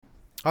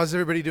How's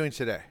everybody doing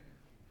today?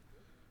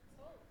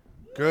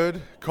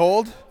 Good?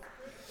 Cold?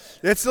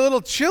 It's a little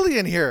chilly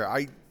in here.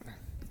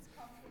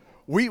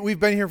 We've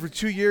been here for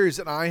 2 years,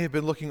 and I have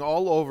been looking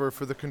all over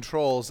for the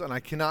controls, and I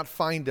cannot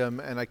find them,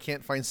 and I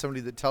can't find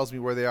somebody that tells me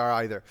where they are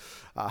either.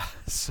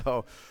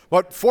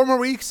 But 4 more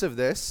weeks of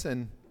this,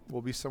 and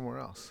we'll be somewhere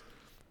else.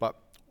 But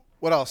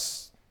what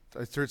else?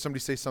 I heard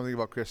somebody say something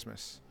about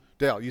Christmas.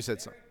 Dale, you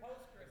said something.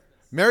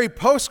 Merry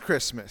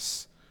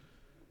post-Christmas.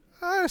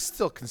 I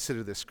still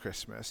consider this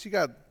Christmas. You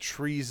got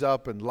trees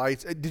up and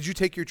lights. Did you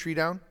take your tree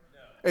down?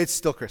 No. It's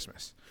still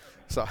Christmas.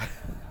 So,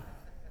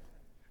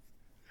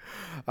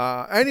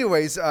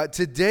 anyways,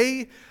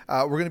 today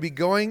we're going to be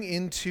going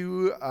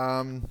into,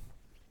 I'm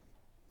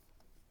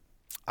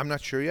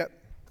not sure yet.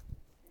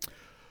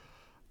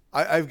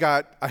 I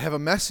have a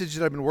message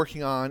that I've been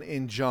working on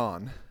in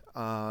John,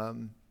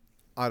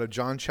 out of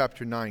John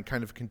chapter 9,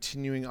 kind of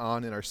continuing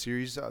on in our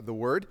series, The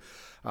Word,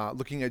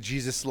 looking at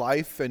Jesus'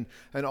 life and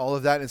all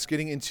of that. And it's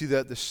getting into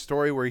the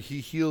story where he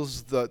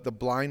heals the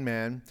blind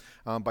man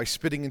by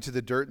spitting into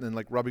the dirt and then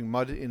like rubbing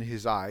mud in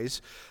his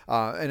eyes.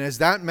 And as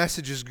that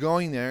message is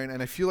going there,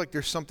 and I feel like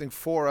there's something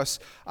for us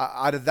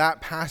out of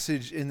that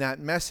passage in that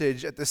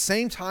message, at the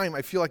same time,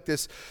 I feel like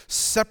this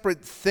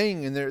separate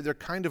thing, and they're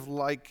kind of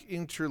like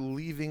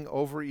interleaving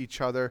over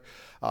each other,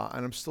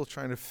 and I'm still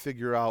trying to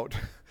figure out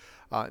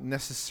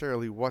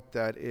necessarily what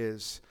that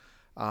is.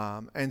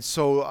 And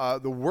so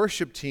the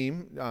worship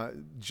team,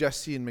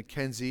 Jesse and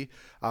Mackenzie,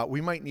 we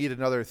might need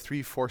another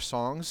 3-4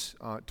 songs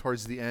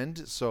towards the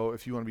end. So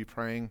if you want to be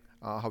praying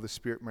how the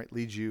Spirit might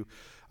lead you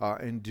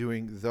in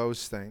doing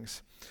those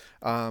things.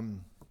 I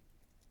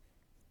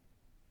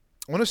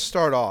want to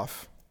start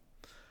off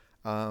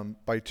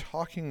by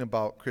talking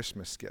about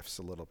Christmas gifts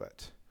a little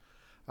bit.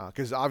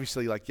 Because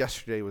obviously, like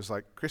yesterday was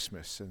like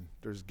Christmas, and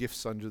there's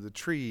gifts under the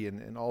tree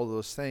and all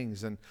those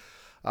things. And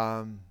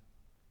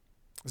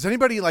does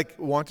anybody like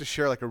want to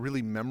share like a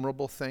really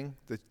memorable thing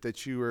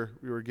that you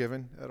were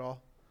given at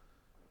all?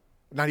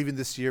 Not even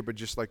this year, but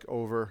just like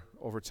over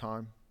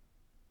time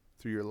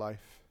through your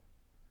life.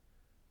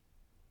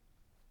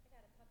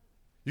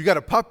 You got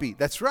a puppy.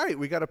 That's right.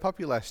 We got a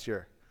puppy last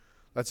year.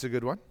 That's a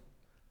good one.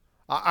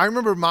 I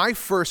remember my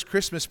first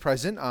Christmas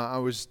present. I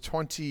was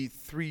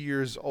 23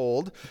 years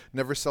old.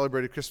 Never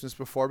celebrated Christmas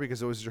before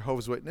because it was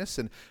Jehovah's Witness,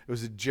 and it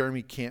was a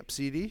Jeremy Camp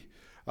CD.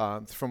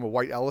 From a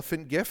White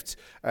Elephant gift,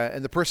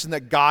 and the person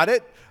that got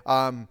it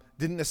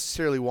didn't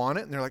necessarily want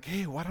it, and they're like,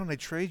 hey, why don't I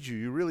trade you?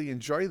 You really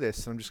enjoy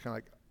this. And I'm just kind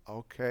of like,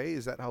 okay,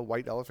 is that how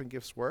White Elephant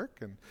gifts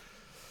work?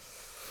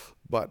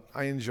 But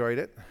I enjoyed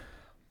it.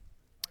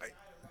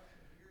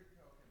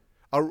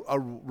 A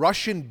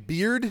Russian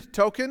beard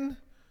token?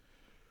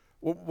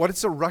 What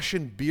is a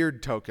Russian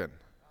beard token?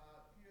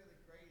 Peter the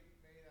Great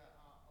made a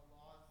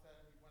law and said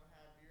if you want to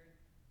have a beard,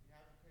 you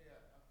have to pay a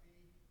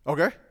fee.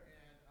 Okay. And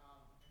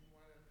he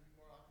wanted to be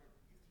more like an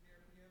Eastern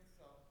European,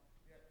 so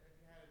if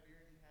you had a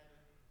beard, you had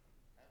to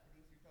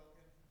produce your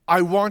token.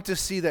 I want to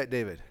see that,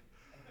 David.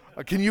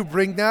 Can you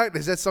bring that?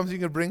 Is that something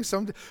you can bring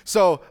someday?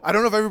 So I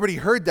don't know if everybody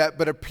heard that,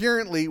 but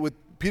apparently with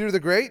Peter the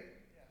Great,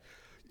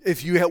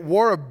 if you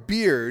wore a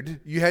beard,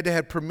 you had to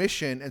have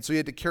permission, and so you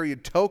had to carry a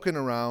token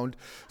around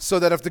so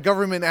that if the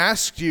government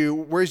asked you,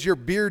 where's your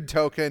beard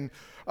token,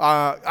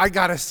 I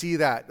got to see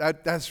that.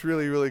 That's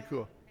really, really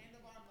cool.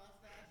 Handlebar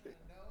mustache and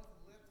a nose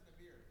and lips and a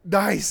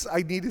beard. Nice.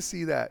 I need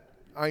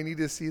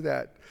to see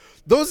that.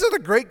 Those are the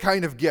great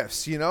kind of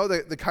gifts,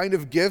 the kind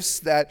of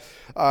gifts that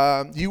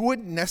you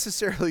wouldn't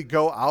necessarily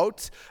go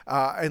out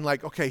and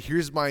like, okay,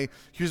 here's my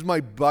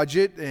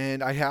budget,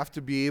 and I have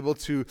to be able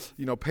to,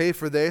 pay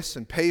for this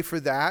and pay for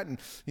that, and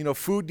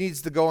food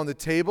needs to go on the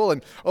table,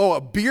 and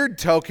a beard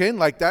token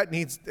like that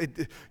needs,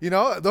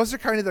 those are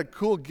kind of the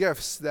cool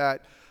gifts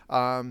that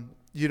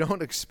you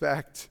don't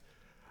expect,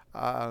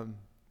 but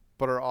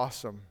are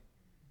awesome.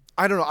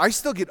 I don't know. I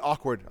still get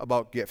awkward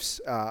about gifts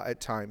at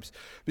times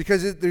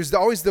because there's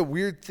always the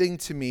weird thing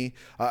to me.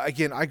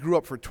 Again, I grew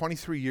up for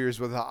 23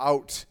 years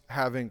without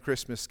having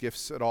Christmas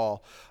gifts at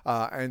all.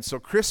 And so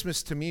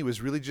Christmas to me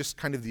was really just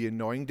kind of the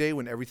annoying day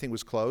when everything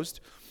was closed.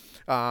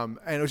 And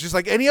it was just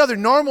like any other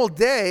normal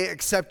day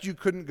except you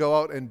couldn't go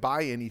out and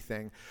buy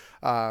anything.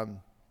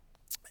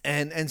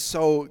 And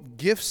so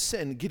gifts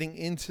and getting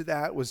into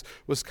that was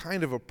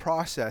kind of a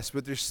process,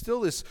 but there's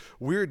still this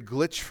weird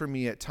glitch for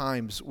me at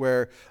times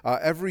where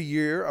every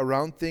year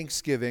around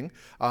Thanksgiving,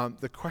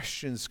 the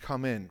questions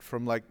come in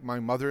from like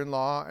my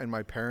mother-in-law and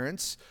my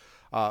parents.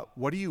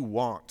 What do you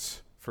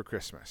want for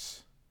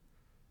Christmas?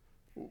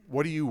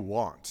 What do you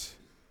want?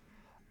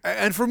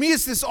 And for me,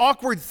 it's this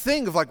awkward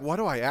thing of like, what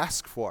do I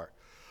ask for?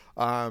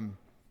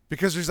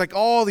 Because there's like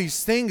all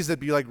these things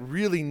that'd be like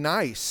really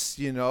nice,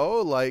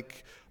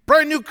 like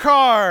brand new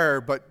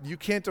car, but you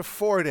can't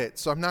afford it,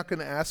 so I'm not going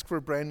to ask for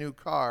a brand new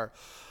car.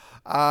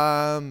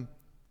 An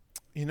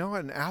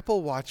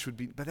Apple Watch would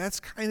be, but that's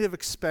kind of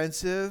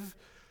expensive.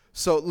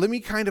 So let me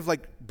kind of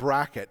like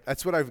bracket.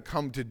 That's what I've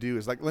come to do,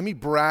 is like, let me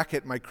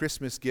bracket my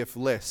Christmas gift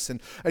lists.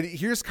 And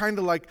here's kind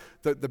of like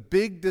the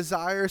big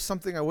desire,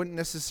 something I wouldn't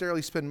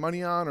necessarily spend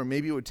money on, or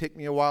maybe it would take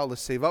me a while to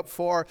save up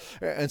for.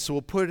 And so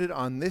we'll put it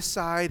on this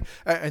side.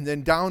 And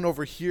then down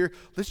over here,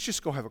 let's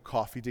just go have a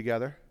coffee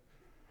together,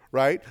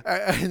 right?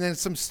 And then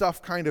some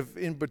stuff kind of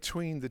in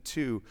between the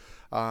two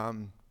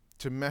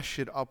to mesh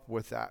it up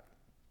with that.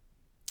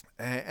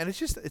 And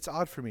it's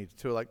odd for me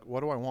to like, what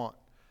do I want?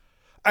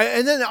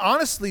 And then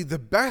honestly, the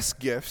best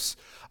gifts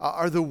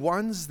are the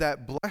ones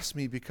that bless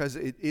me because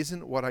it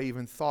isn't what I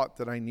even thought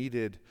that I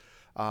needed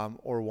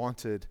or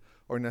wanted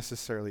or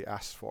necessarily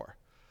asked for.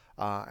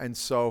 And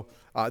so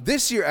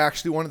this year,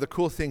 actually, one of the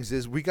cool things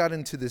is we got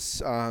into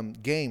this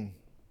game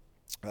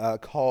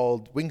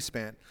called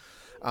Wingspan.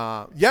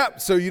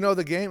 So you know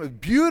the game, a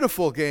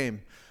beautiful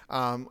game.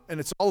 And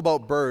it's all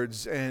about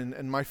birds,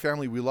 and my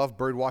family, we love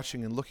bird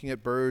watching and looking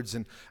at birds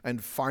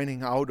and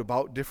finding out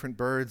about different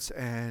birds.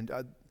 And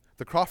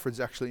the Crawfords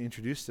actually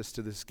introduced us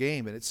to this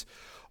game, and it's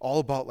all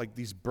about like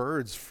these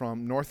birds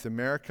from North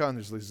America, and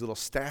there's these little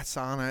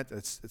stats on it.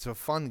 It's a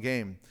fun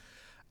game.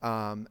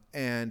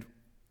 And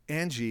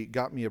Angie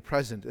got me a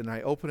present, and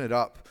I open it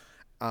up,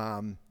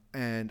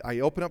 and I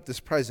open up this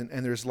present,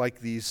 and there's like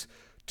these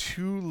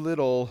two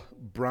little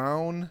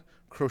brown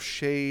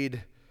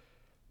crocheted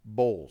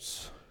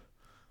bowls.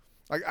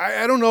 Like,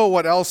 I don't know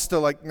what else to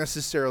like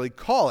necessarily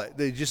call it.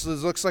 It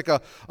looks like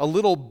a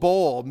little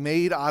bowl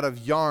made out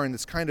of yarn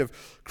that's kind of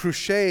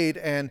crocheted.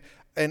 And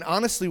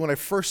honestly, when I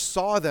first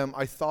saw them,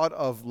 I thought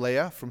of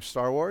Leia from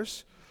Star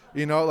Wars.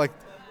 You know, like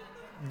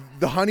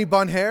the honey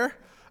bun hair.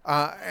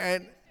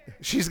 And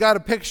she's got a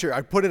picture.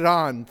 I put it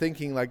on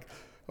thinking like,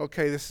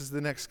 okay, this is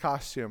the next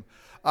costume.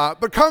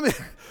 But come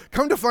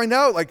to find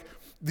out, like,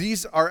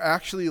 these are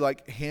actually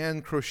like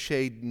hand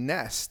crocheted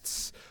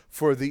nests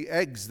for the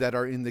eggs that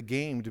are in the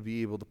game to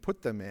be able to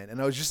put them in.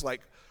 And I was just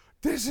like,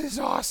 this is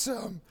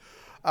awesome.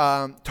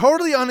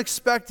 Totally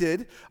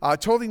unexpected,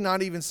 totally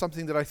not even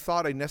something that I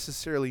thought I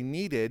necessarily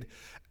needed,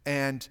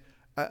 and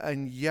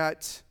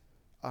yet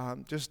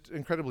just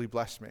incredibly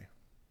blessed me.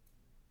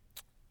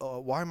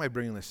 Why am I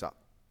bringing this up?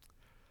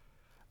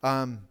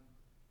 How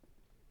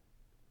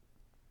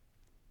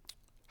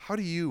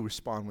do you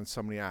respond when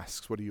somebody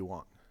asks, what do you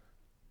want?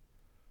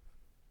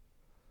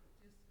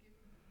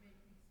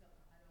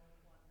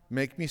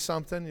 Make me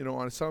something? You don't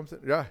want something?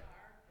 Yeah.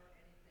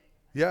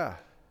 Yeah.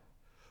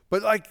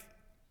 But like,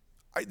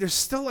 there's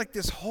still like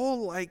this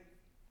whole like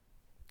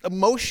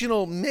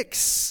emotional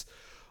mix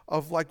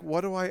of like,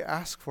 what do I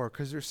ask for?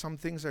 Because there's some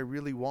things I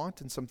really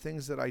want and some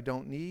things that I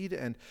don't need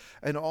and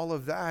all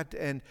of that.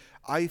 And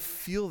I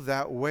feel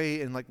that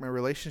way in like my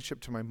relationship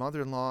to my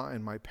mother-in-law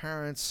and my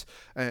parents.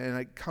 And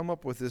I come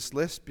up with this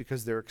list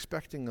because they're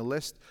expecting a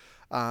list.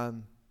 But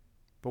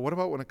what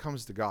about when it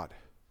comes to God?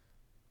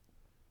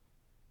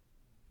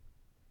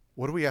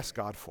 What do we ask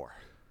God for?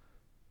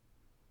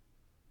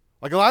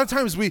 Like a lot of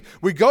times we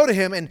go to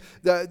him and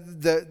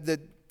the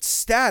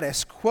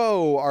status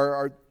quo,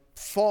 our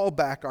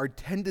fallback, our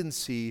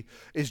tendency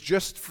is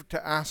just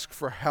to ask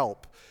for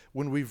help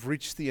when we've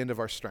reached the end of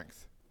our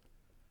strength.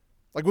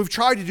 Like we've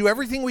tried to do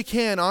everything we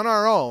can on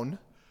our own,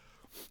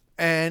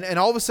 and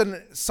all of a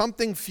sudden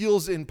something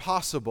feels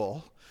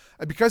impossible.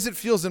 And because it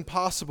feels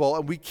impossible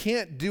and we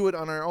can't do it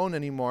on our own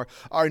anymore,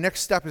 our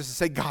next step is to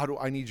say, God,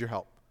 I need your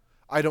help.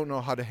 I don't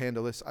know how to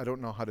handle this. I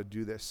don't know how to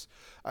do this.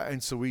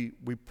 And so we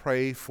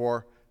pray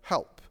for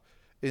help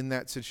in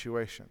that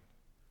situation.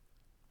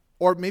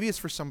 Or maybe it's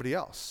for somebody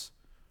else.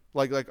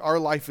 Like our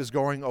life is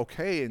going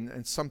okay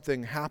and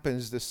something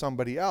happens to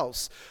somebody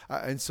else.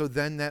 And so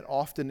then that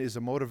often is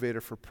a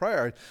motivator for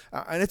prayer.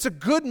 And it's a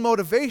good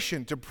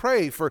motivation to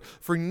pray for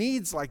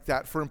needs like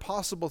that, for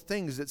impossible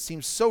things that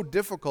seem so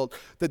difficult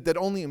that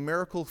only a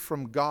miracle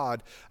from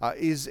God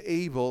is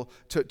able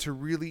to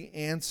really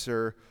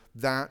answer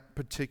that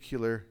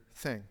particular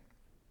thing.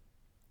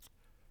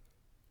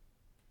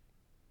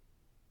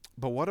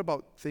 But what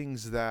about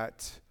things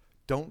that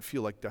don't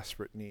feel like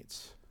desperate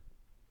needs?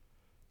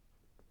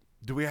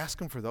 Do we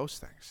ask him for those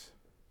things?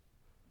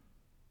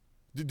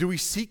 Do we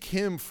seek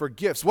him for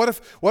gifts? What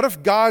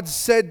if God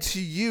said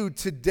to you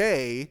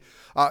today,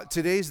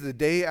 today's the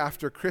day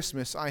after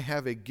Christmas, I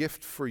have a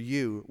gift for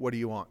you. What do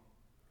you want?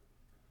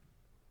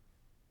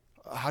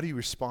 How do you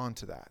respond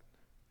to that?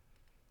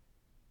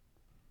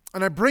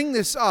 And I bring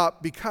this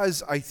up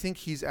because I think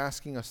he's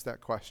asking us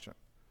that question.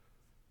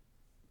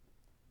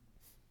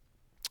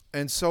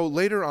 And so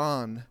later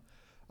on,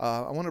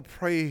 I want to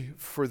pray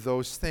for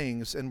those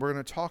things, and we're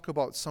going to talk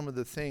about some of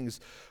the things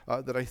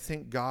that I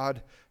think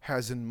God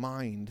has in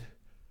mind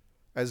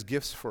as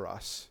gifts for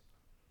us.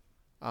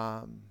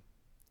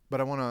 But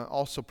I want to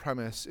also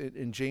premise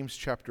in James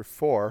chapter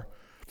 4,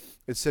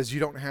 it says you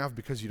don't have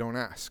because you don't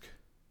ask.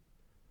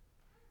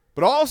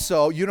 But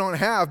also, you don't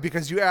have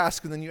because you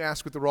ask, and then you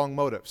ask with the wrong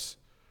motives,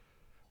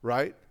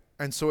 right?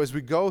 And so as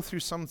we go through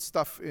some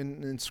stuff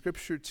in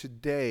Scripture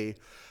today,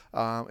 it's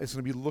going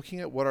to be looking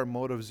at what our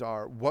motives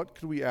are. What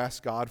could we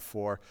ask God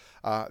for?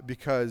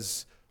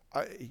 Because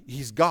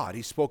He's God.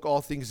 He spoke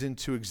all things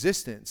into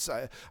existence.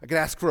 I could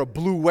ask for a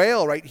blue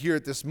whale right here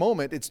at this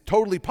moment. It's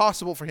totally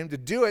possible for him to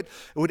do it.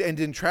 It would end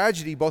in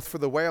tragedy both for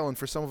the whale and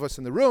for some of us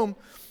in the room.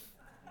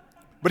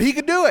 But he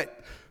could do it.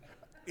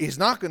 He's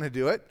not going to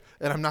do it,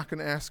 and I'm not going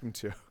to ask him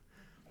to.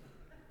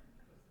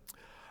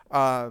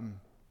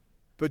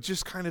 But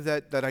just kind of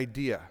that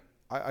idea.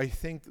 I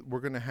think we're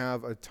going to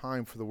have a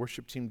time for the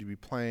worship team to be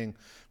playing,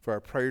 for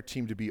our prayer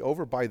team to be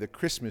over by the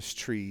Christmas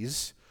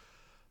trees,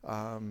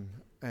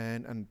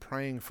 and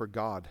praying for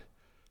God,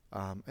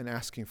 and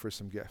asking for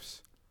some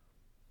gifts.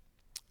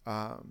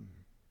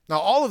 Now,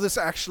 all of this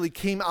actually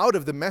came out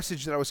of the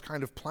message that I was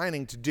kind of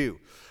planning to do.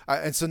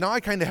 And so now I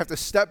kind of have to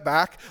step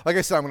back. Like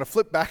I said, I'm going to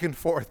flip back and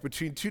forth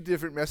between two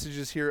different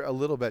messages here a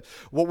little bit.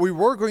 What we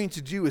were going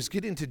to do is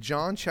get into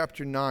John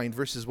chapter 9,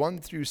 verses 1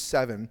 through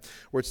 7,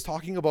 where it's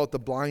talking about the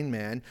blind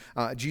man.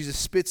 Jesus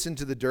spits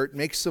into the dirt,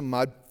 makes some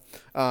mud,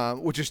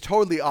 which is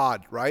totally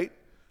odd, right?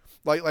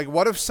 Like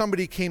what if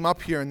somebody came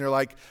up here and they're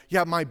like,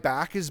 yeah, my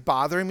back is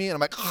bothering me. And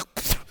I'm like,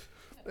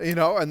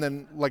 and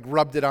then like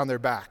rubbed it on their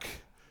back.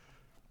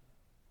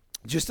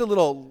 Just a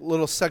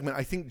little segment.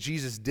 I think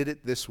Jesus did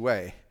it this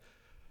way.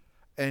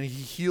 And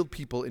he healed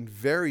people in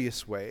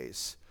various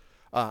ways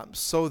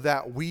so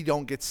that we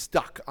don't get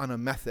stuck on a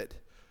method,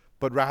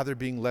 but rather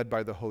being led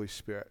by the Holy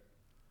Spirit.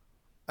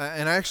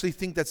 And I actually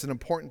think that's an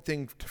important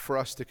thing for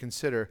us to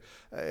consider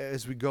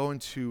as we go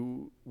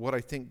into what I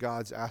think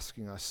God's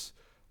asking us.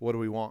 What do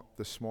we want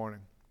this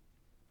morning?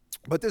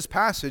 But this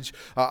passage,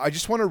 I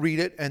just want to read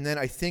it, and then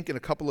I think in a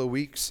couple of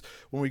weeks,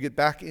 when we get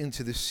back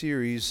into the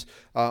series,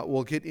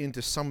 we'll get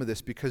into some of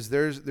this, because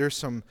there's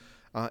some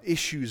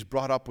issues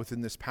brought up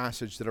within this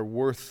passage that are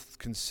worth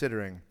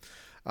considering.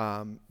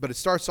 But it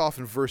starts off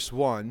in verse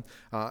 1,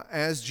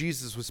 as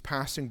Jesus was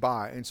passing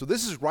by. And so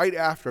this is right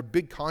after a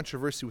big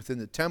controversy within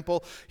the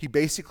temple. He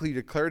basically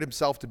declared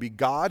himself to be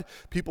God.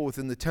 People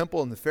within the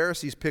temple and the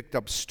Pharisees picked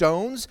up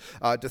stones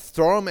to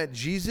throw them at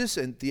Jesus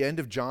at the end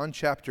of John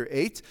chapter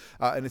 8.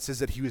 And it says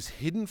that he was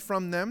hidden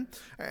from them.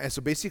 And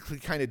so basically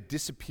kind of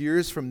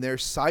disappears from their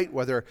sight,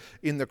 whether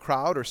in the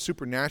crowd or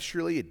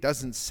supernaturally, it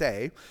doesn't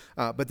say.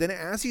 But then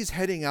as he's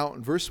heading out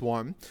in verse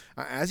 1,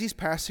 as he's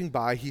passing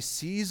by, he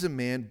sees a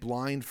man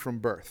blind from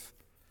birth.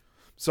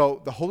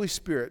 So the Holy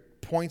Spirit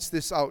points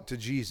this out to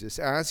Jesus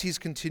as he's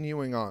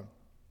continuing on.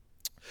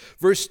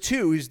 Verse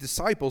 2, his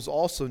disciples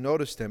also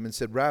noticed him and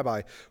said,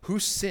 Rabbi, who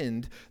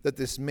sinned, that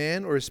this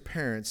man or his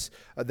parents,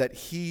 that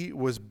he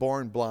was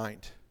born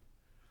blind?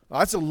 Now,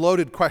 that's a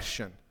loaded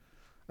question,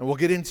 and we'll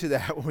get into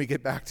that when we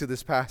get back to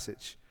this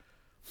passage.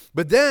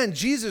 But then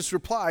Jesus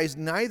replies,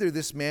 neither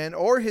this man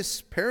or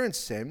his parents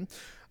sinned.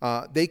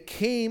 This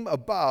came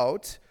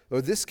about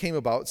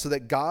so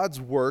that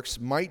God's works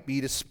might be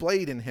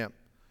displayed in him.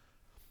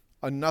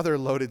 Another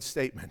loaded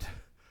statement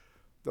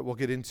that we'll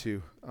get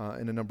into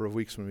in a number of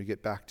weeks when we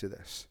get back to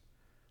this.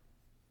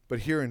 But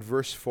here in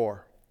verse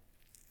 4,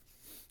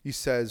 he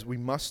says, we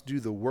must do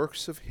the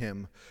works of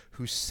him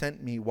who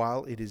sent me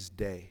while it is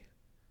day.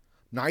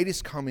 Night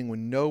is coming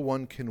when no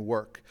one can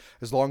work.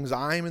 As long as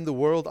I am in the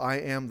world, I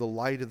am the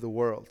light of the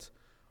world.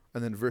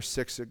 And then verse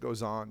 6, it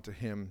goes on to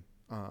him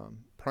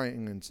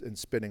praying and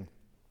spitting,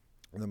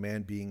 and the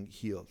man being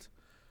healed.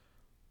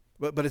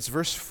 But it's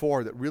verse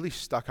 4 that really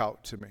stuck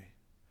out to me.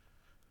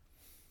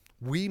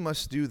 We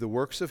must do the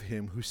works of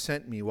him who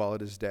sent me while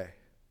it is day.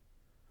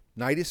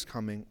 Night is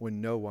coming when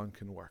no one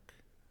can work.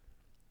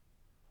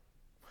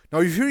 Now,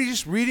 if you're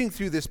just reading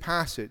through this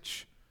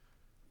passage,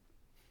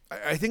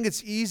 I think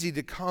it's easy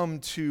to come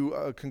to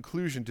a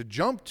conclusion, to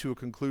jump to a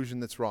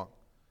conclusion that's wrong.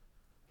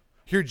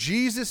 Here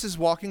Jesus is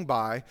walking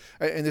by,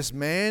 and this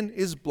man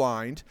is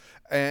blind,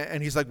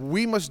 and he's like,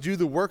 we must do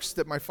the works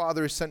that my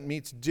Father has sent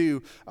me to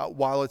do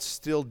while it's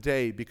still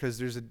day, because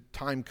there's a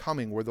time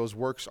coming where those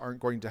works aren't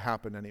going to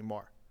happen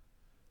anymore.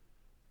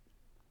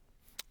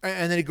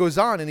 And then he goes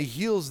on and he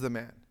heals the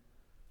man.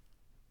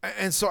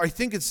 And so I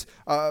think it's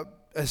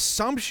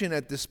assumption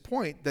at this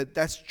point that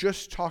that's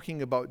just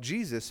talking about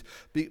Jesus,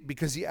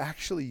 because he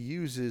actually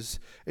uses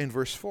in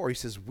verse 4, he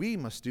says, we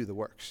must do the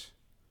works.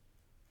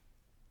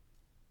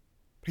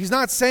 He's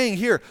not saying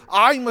here,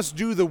 I must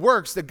do the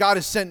works that God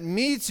has sent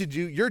me to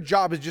do. Your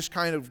job is just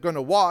kind of going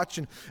to watch.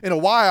 And in a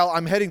while,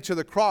 I'm heading to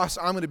the cross.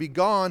 I'm going to be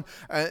gone,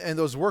 and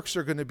those works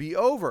are going to be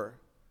over.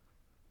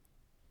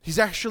 He's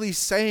actually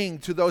saying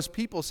to those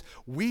people,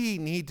 we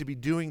need to be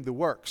doing the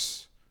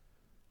works.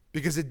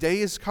 Because a day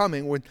is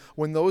coming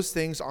when those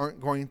things aren't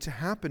going to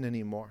happen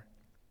anymore.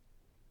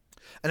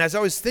 And as I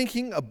was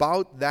thinking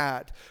about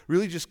that,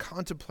 really just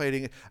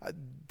contemplating,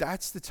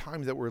 that's the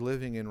time that we're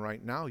living in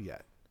right now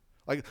yet.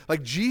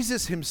 Like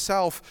Jesus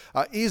himself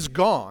is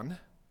gone,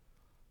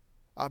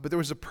 but there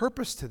was a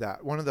purpose to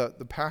that. One of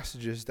the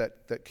passages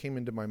that came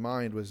into my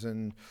mind was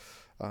in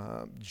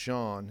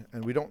John,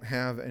 and we don't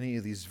have any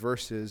of these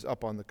verses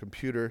up on the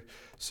computer,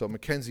 so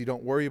Mackenzie,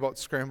 don't worry about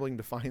scrambling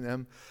to find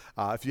them.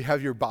 If you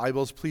have your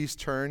Bibles, please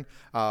turn.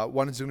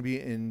 One is going to be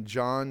in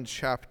John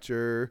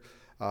chapter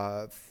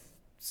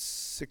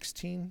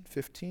 16.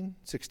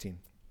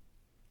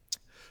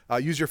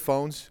 Use your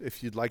phones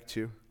if you'd like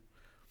to.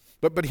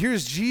 But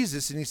here's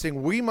Jesus, and he's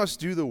saying we must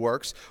do the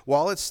works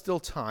while it's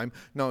still time.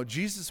 No,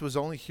 Jesus was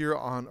only here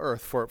on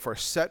earth for a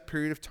set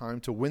period of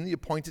time to when the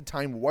appointed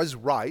time was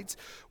right,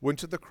 went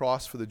to the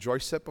cross for the joy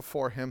set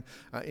before him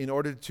in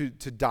order to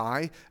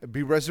die,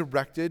 be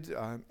resurrected,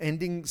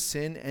 ending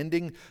sin,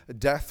 ending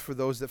death for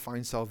those that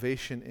find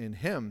salvation in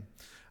him.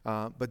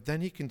 But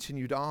then he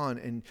continued on,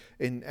 and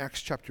in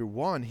Acts chapter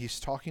 1, he's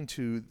talking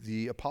to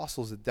the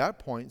apostles at that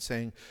point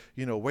saying,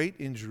 wait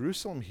in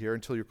Jerusalem here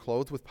until you're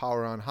clothed with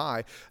power on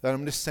high, then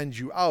I'm going to send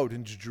you out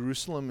into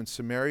Jerusalem and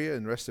Samaria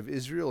and the rest of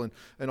Israel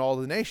and all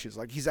the nations.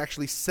 Like he's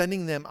actually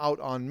sending them out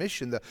on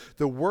mission.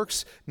 The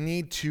works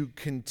need to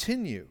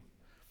continue.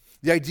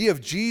 The idea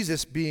of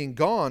Jesus being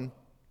gone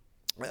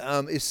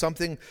is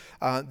something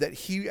that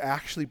he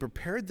actually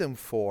prepared them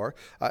for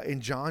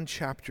in John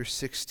chapter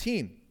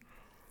 16.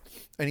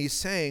 And he's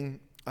saying,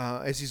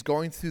 as he's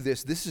going through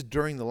this is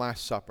during the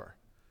Last Supper.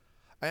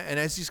 And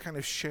as he's kind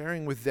of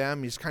sharing with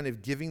them, he's kind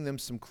of giving them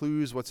some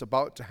clues what's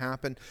about to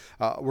happen.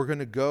 We're going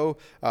to go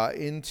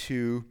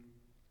into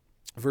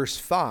verse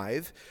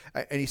 5.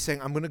 And he's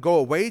saying, I'm going to go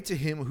away to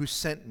him who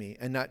sent me.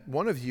 And not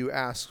one of you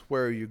asks,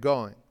 where are you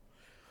going?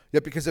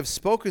 Yet because I've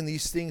spoken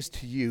these things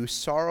to you,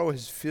 sorrow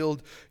has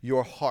filled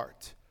your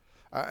heart.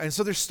 And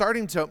so they're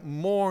starting to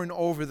mourn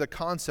over the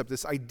concept,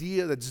 this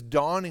idea that's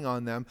dawning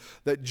on them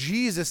that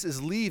Jesus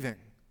is leaving.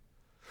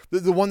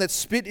 The one that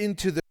spit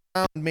into the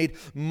ground, made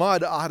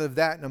mud out of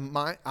that, and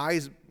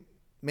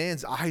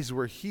man's eyes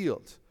were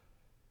healed.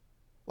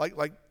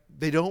 Like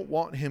they don't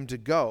want him to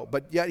go.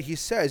 But yet he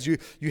says,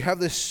 you have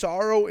this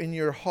sorrow in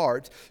your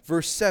heart.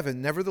 Verse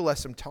 7,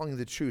 nevertheless, I'm telling you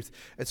the truth.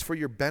 It's for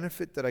your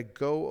benefit that I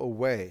go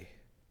away.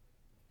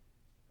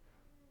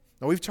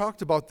 Now, we've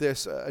talked about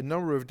this a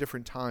number of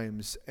different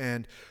times,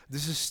 and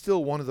this is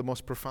still one of the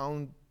most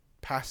profound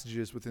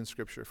passages within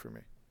Scripture for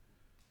me.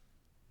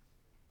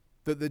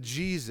 That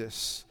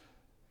Jesus,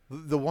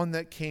 the one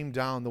that came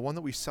down, the one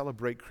that we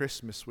celebrate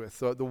Christmas with,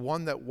 the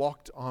one that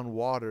walked on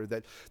water,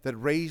 that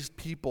raised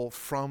people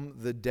from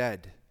the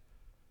dead,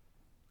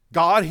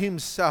 God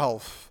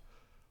himself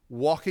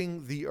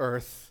walking the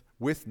earth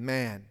with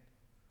man,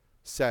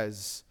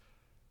 says,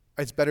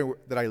 it's better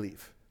that I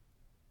leave.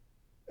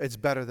 It's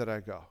better that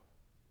I go.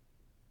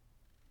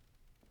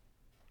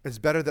 It's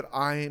better that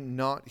I'm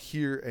not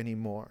here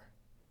anymore.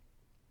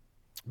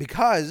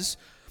 Because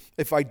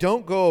if I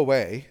don't go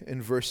away,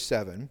 in verse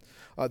 7,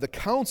 the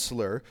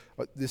counselor,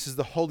 this is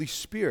the Holy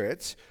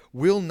Spirit,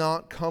 will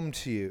not come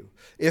to you.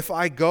 If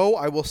I go,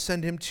 I will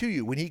send him to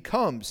you. When he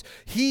comes,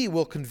 he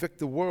will convict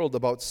the world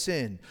about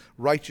sin,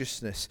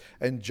 righteousness,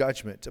 and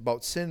judgment.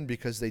 About sin,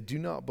 because they do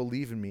not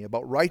believe in me.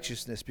 About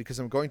righteousness, because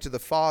I'm going to the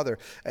Father,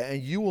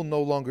 and you will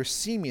no longer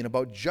see me. And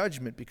about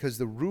judgment, because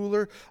the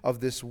ruler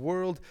of this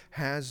world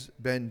has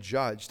been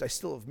judged. I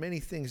still have many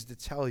things to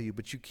tell you,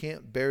 but you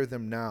can't bear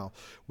them now.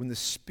 When the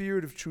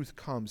Spirit of truth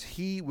comes,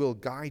 he will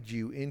guide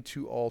you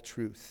into all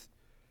truth.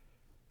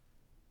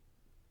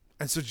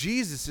 And so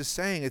Jesus is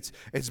saying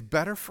it's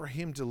better for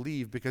him to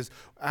leave, because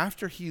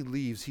after he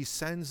leaves, he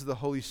sends the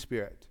Holy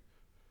Spirit.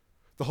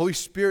 The Holy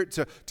Spirit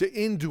to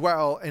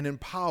indwell and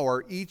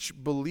empower each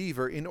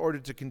believer in order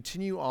to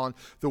continue on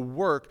the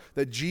work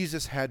that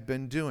Jesus had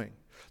been doing.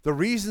 The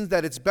reason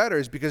that it's better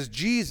is because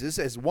Jesus,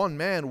 as one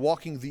man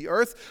walking the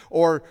earth,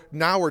 or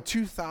now we're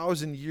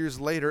 2,000 years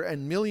later,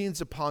 and millions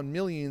upon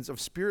millions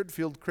of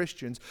Spirit-filled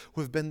Christians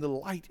who have been the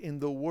light in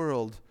the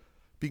world,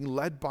 being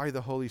led by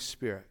the Holy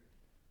Spirit.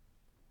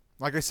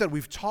 Like I said,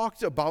 we've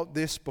talked about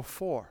this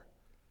before.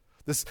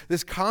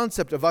 This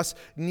concept of us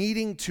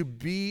needing to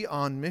be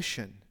on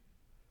mission.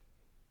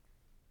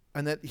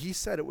 And that he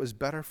said it was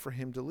better for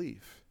him to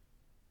leave.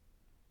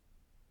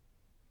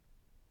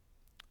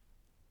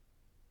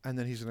 And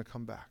then he's going to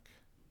come back.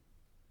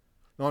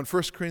 Now in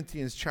 1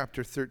 Corinthians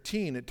chapter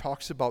 13, it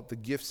talks about the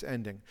gifts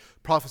ending,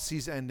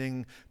 prophecies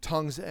ending,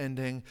 tongues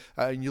ending.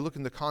 And you look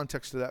in the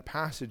context of that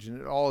passage,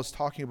 and it all is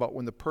talking about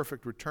when the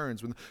perfect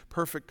returns, when the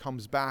perfect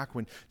comes back,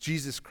 when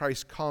Jesus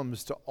Christ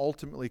comes to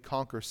ultimately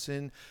conquer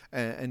sin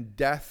and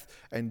death,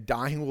 and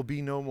dying will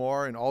be no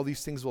more, and all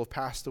these things will have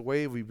passed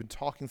away. We've been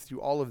talking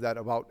through all of that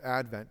about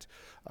Advent,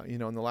 in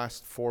the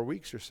last 4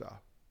 weeks or so.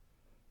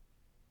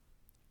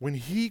 When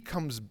he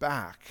comes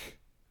back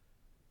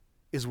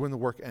is when the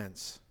work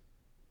ends.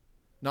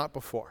 Not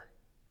before.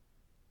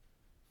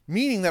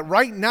 Meaning that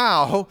right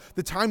now,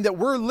 the time that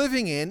we're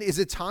living in is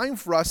a time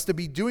for us to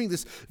be doing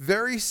this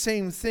very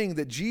same thing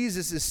that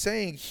Jesus is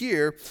saying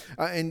here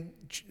in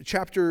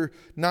chapter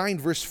 9,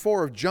 verse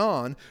 4 of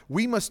John.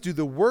 We must do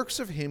the works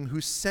of him who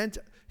sent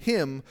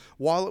him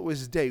while it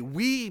was day.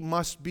 We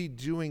must be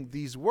doing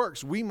these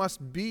works. We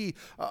must be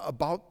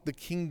about the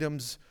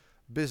kingdom's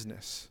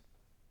business.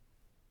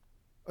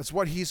 That's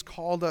what he's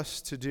called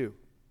us to do.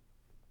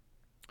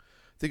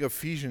 I think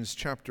Ephesians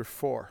chapter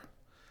 4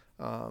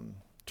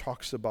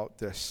 talks about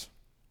this.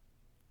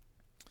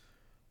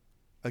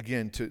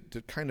 Again, to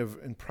kind of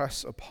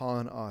impress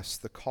upon us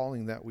the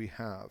calling that we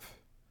have.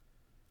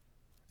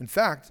 In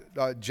fact,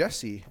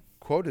 Jesse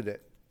quoted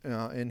it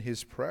in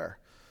his prayer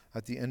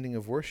at the ending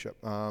of worship.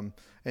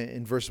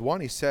 In verse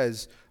 1, he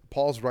says,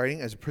 Paul's writing,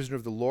 as a prisoner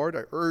of the Lord,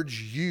 I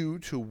urge you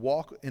to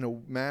walk in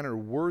a manner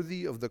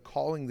worthy of the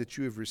calling that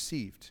you have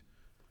received.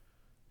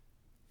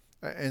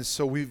 And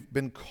so we've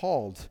been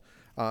called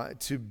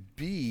to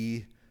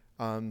be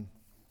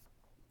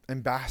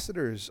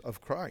ambassadors of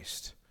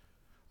Christ.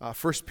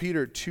 1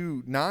 Peter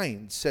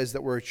 2:9 says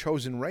that we're a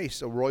chosen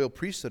race, a royal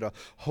priesthood, a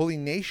holy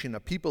nation, a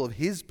people of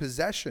his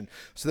possession,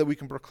 so that we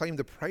can proclaim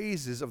the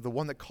praises of the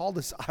one that called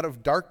us out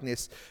of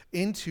darkness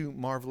into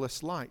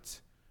marvelous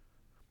light.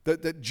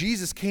 That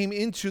Jesus came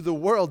into the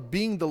world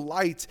being the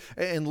light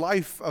and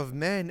life of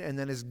men, and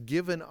then has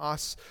given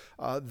us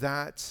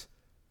that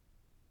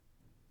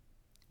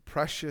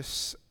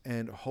precious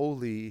and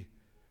holy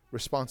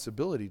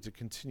responsibility to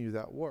continue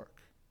that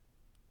work.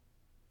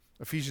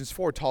 Ephesians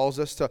 4 tells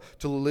us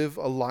to live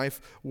a life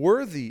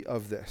worthy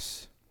of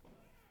this.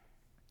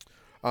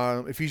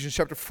 Ephesians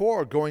chapter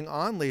 4, going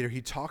on later,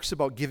 he talks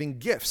about giving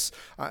gifts.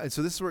 And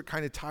so this is where it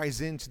kind of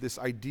ties into this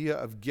idea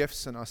of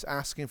gifts and us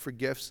asking for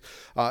gifts.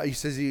 He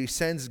says he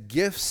sends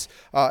gifts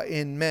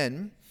in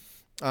men.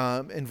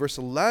 In verse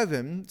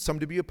 11, some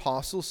to be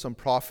apostles, some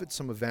prophets,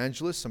 some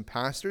evangelists, some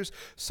pastors,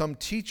 some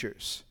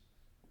teachers.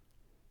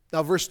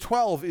 Now, verse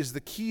 12 is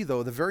the key,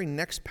 though, the very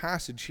next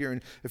passage here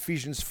in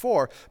Ephesians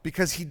 4,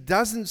 because he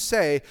doesn't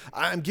say,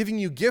 I'm giving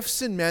you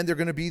gifts in men. They're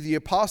going to be the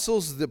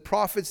apostles, the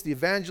prophets, the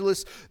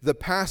evangelists, the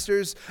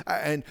pastors,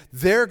 and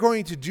they're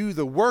going to do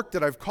the work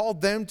that I've called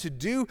them to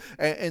do,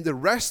 and the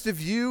rest of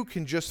you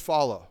can just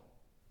follow.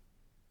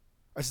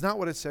 That's not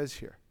what it says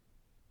here.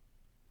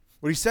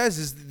 What he says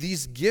is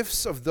these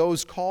gifts of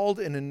those called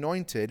and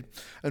anointed,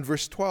 in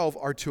verse 12,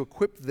 are to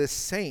equip the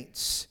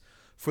saints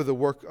for the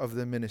work of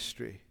the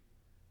ministry.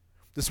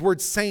 This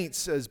word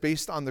saints is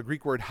based on the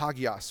Greek word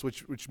hagios,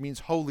 which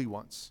means holy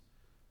ones,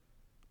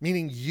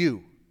 meaning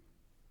you.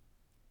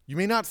 You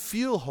may not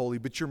feel holy,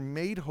 but you're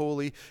made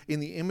holy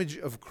in the image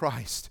of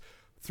Christ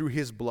through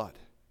his blood,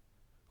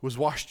 who has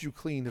washed you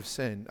clean of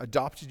sin,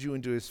 adopted you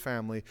into his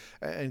family,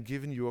 and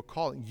given you a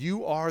calling.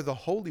 You are the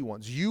holy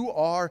ones. You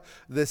are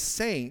the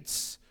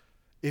saints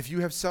if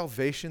you have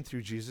salvation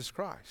through Jesus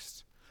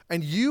Christ.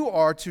 And you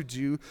are to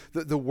do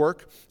the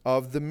work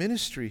of the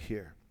ministry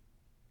here.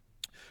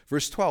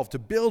 Verse 12, to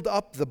build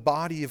up the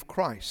body of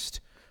Christ,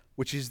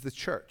 which is the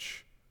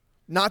church.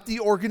 Not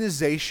the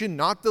organization,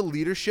 not the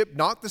leadership,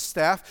 not the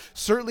staff,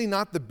 certainly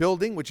not the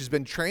building, which has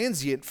been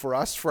transient for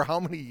us for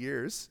how many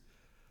years?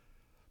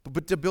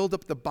 But to build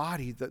up the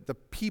body, the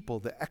people,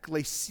 the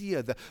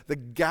ecclesia, the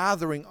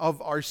gathering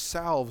of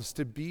ourselves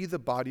to be the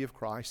body of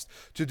Christ,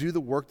 to do the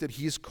work that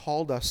he has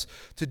called us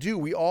to do.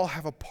 We all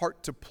have a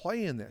part to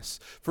play in this.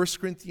 1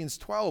 Corinthians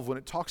 12, when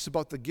it talks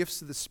about the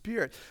gifts of the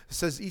Spirit, it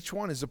says each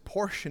one is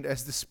apportioned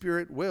as the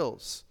Spirit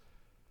wills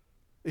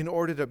in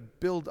order to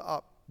build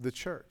up the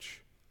church.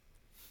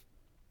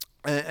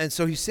 And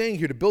so he's saying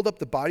here to build up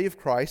the body of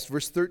Christ,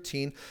 verse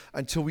 13,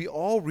 until we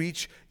all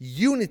reach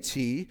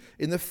unity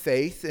in the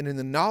faith and in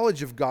the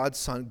knowledge of God's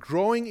Son,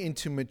 growing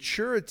into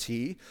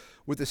maturity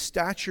with a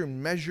stature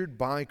measured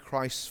by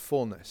Christ's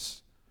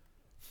fullness.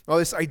 Now,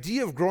 this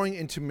idea of growing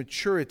into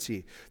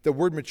maturity, the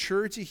word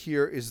maturity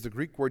here is the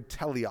Greek word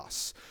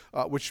teleos,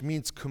 which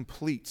means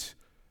complete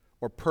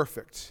or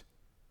perfect.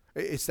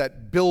 It's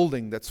that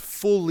building that's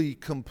fully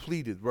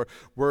completed.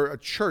 We're a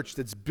church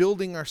that's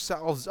building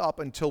ourselves up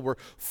until we're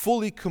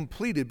fully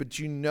completed. But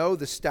you know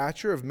the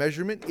stature of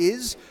measurement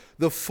is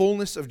the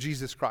fullness of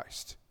Jesus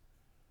Christ.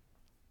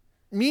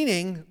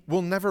 Meaning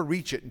we'll never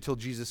reach it until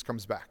Jesus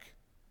comes back.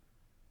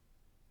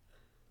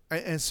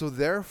 And so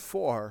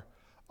therefore,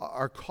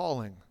 our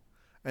calling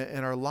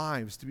and our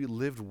lives to be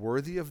lived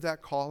worthy of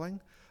that calling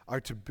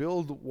are to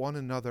build one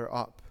another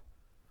up.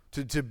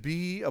 To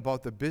be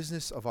about the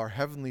business of our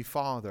Heavenly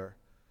Father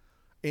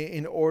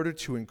in order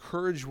to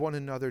encourage one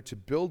another, to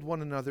build one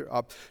another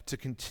up, to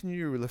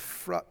continue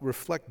to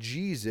reflect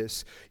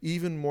Jesus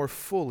even more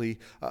fully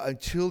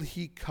until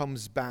he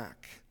comes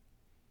back.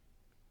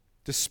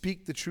 To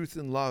speak the truth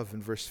in love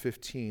in verse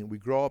 15, we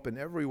grow up in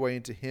every way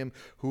into him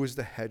who is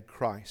the head,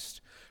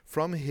 Christ.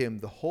 From him,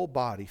 the whole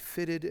body,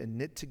 fitted and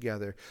knit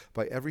together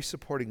by every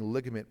supporting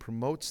ligament,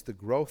 promotes the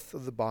growth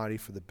of the body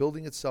for the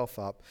building itself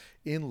up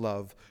in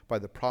love by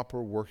the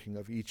proper working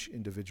of each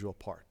individual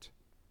part.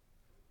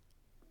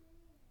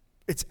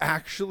 It's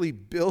actually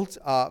built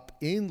up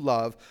in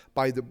love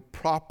by the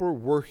proper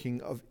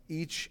working of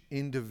each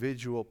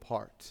individual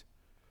part.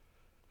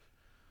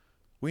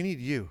 We need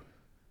you.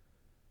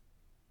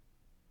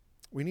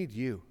 We need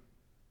you.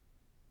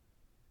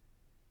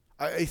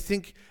 I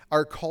think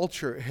our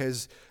culture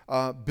has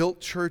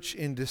built church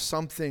into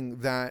something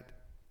that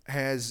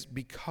has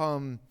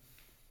become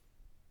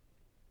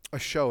a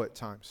show at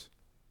times.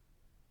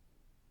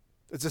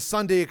 It's a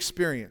Sunday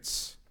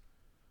experience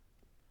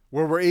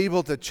where we're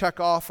able to check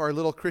off our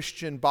little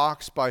Christian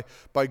box by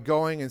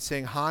going and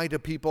saying hi to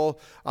people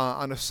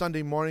on a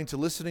Sunday morning, to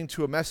listening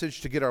to a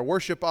message to get our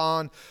worship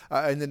on,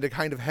 and then to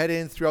kind of head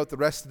in throughout the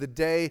rest of the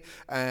day.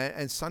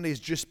 And Sundays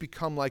just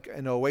become like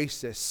an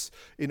oasis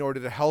in order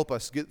to help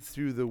us get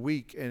through the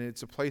week, and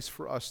it's a place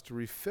for us to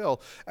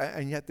refill.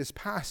 And yet this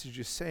passage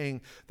is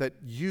saying that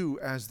you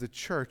as the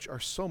church are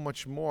so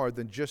much more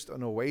than just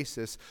an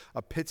oasis,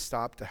 a pit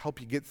stop to help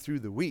you get through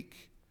the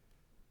week,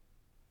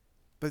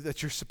 but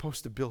that you're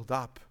supposed to build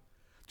up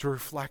to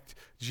reflect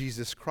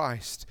Jesus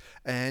Christ,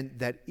 and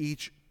that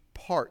each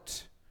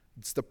part,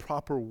 it's the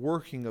proper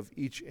working of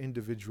each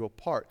individual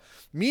part.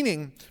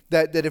 Meaning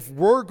that if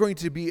we're going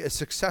to be a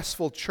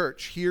successful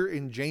church here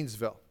in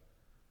Janesville,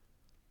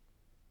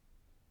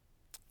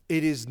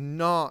 it is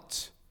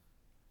not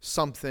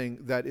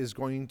something that is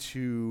going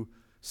to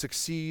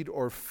succeed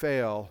or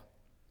fail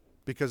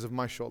because of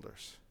my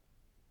shoulders.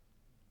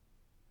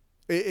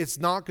 It's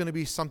not going to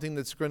be something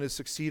that's going to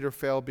succeed or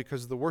fail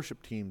because of the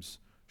worship team's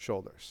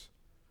shoulders.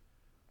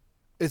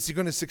 It's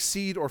going to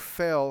succeed or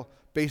fail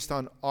based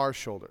on our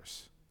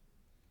shoulders.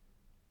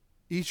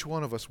 Each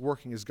one of us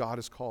working as God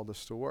has called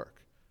us to work.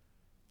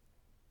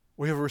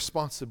 We have a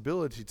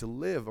responsibility to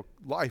live a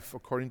life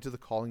according to the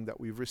calling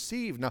that we've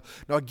received. Now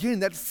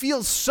again, that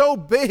feels so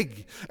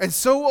big and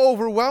so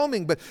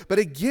overwhelming, but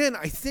again,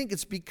 I think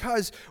it's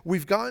because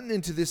we've gotten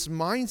into this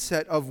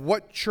mindset of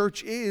what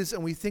church is,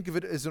 and we think of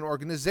it as an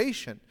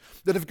organization.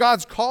 That if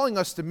God's calling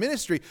us to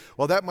ministry,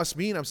 well, that must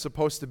mean I'm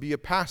supposed to be a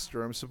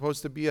pastor, I'm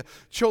supposed to be a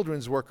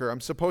children's worker,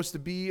 I'm supposed to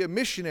be a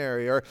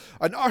missionary or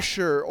an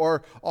usher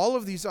or all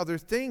of these other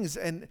things.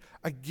 And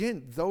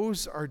again,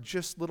 those are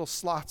just little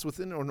slots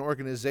within an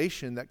organization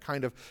that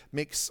kind of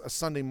makes a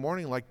Sunday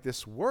morning like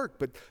this work,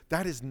 but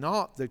that is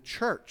not the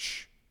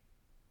church.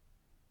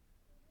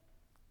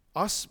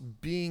 Us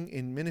being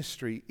in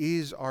ministry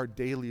is our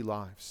daily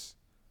lives.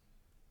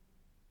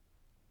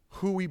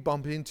 Who we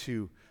bump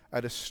into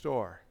at a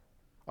store,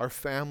 our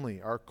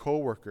family, our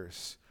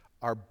coworkers,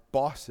 our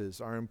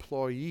bosses, our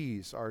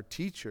employees, our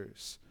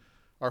teachers,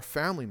 our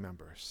family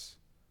members.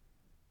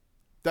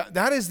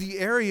 That is the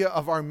area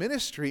of our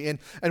ministry,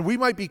 and we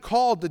might be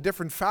called to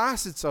different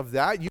facets of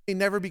that. You may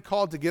never be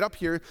called to get up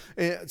here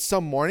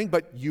some morning,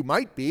 but you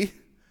might be.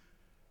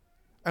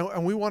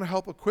 And we want to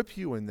help equip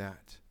you in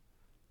that.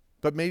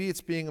 But maybe it's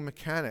being a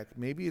mechanic.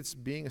 Maybe it's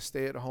being a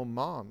stay-at-home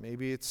mom.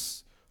 Maybe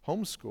it's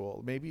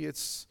homeschool. Maybe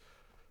it's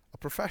a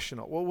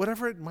professional. Well,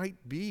 whatever it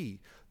might be,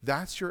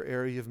 that's your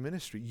area of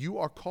ministry. You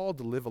are called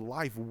to live a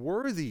life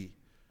worthy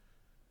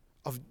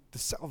of the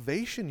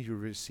salvation you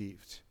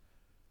received,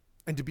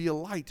 and to be a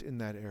light in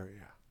that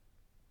area.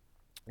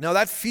 Now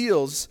that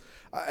feels,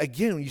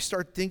 again, when you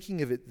start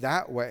thinking of it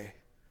that way,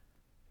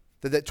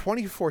 that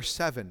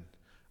 24/7,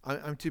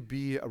 I'm to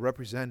be a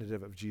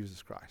representative of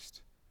Jesus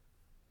Christ.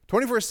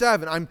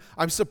 24/7,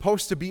 I'm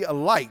supposed to be a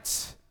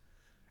light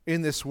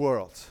in this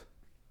world.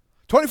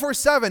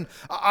 24/7,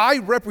 I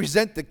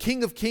represent the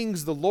King of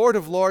Kings, the Lord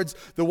of Lords,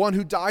 the one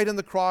who died on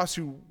the cross,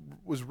 who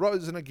was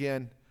risen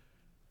again.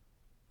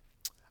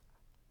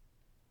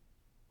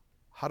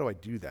 How do I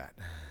do that?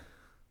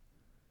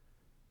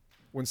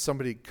 When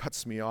somebody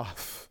cuts me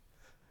off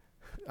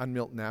on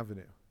Milton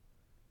Avenue,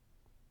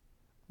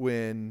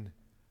 when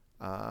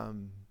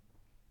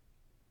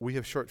we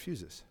have short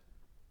fuses,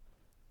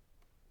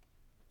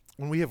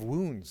 when we have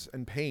wounds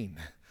and pain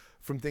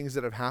from things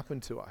that have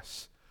happened to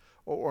us,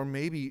 or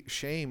maybe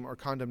shame or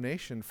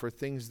condemnation for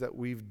things that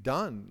we've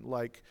done,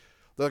 like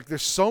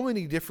there's so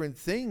many different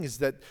things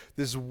that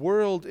this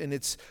world in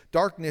its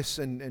darkness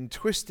and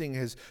twisting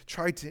has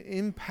tried to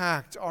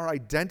impact our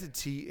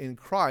identity in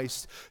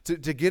Christ, to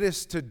get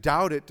us to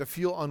doubt it, to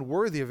feel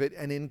unworthy of it,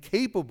 and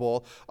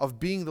incapable of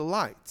being the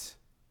light.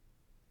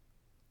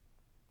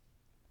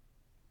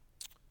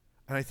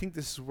 And I think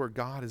this is where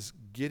God is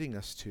getting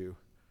us to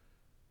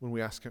when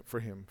we ask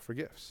Him for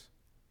gifts.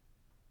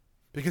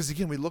 Because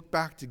again, we look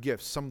back to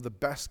gifts. Some of the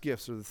best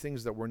gifts are the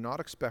things that we're not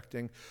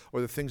expecting,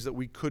 or the things that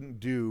we couldn't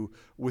do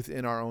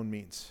within our own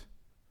means.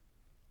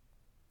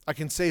 I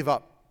can save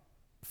up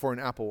for an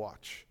Apple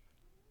Watch.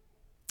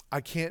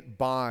 I can't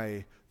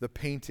buy the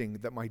painting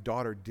that my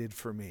daughter did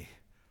for me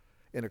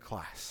in a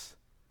class.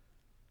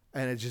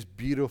 And it's just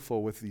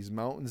beautiful with these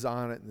mountains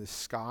on it and this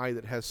sky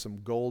that has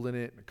some gold in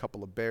it and a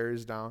couple of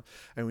bears down.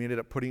 And we ended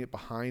up putting it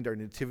behind our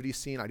nativity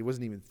scene. I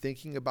wasn't even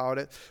thinking about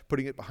it.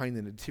 Putting it behind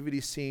the nativity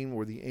scene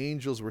where the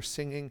angels were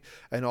singing.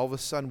 And all of a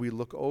sudden we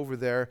look over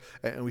there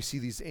and we see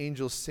these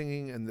angels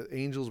singing, and the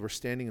angels were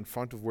standing in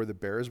front of where the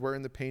bears were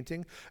in the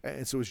painting.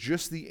 And so it was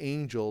just the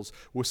angels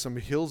with some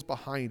hills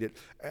behind it,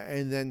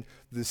 and then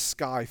the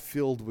sky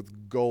filled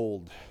with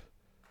gold,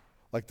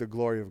 like the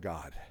glory of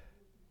God.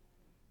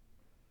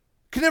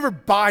 Could never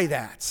buy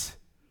that,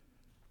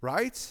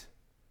 right?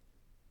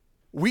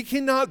 We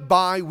cannot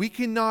buy, we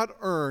cannot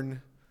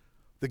earn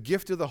the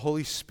gift of the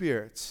Holy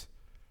Spirit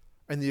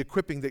and the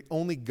equipping that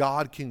only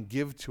God can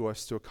give to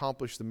us to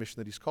accomplish the mission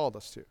that He's called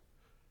us to.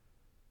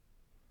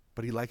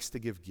 But He likes to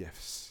give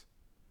gifts.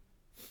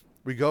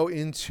 We go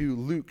into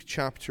Luke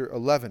chapter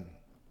 11.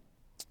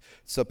 It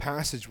It's a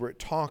passage where it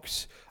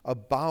talks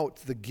about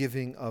the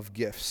giving of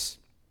gifts.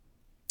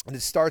 And it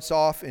starts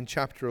off in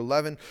chapter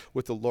 11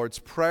 with the Lord's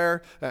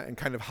Prayer and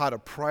kind of how to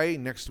pray.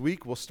 Next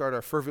week, we'll start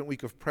our fervent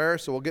week of prayer,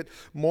 so we'll get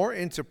more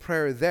into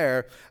prayer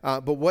there.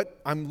 But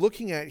what I'm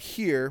looking at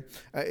here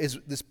is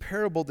this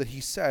parable that he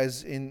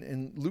says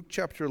in Luke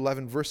chapter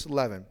 11, verse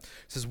 11. It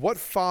says, "What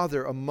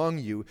father among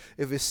you,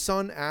 if his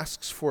son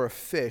asks for a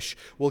fish,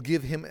 will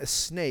give him a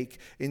snake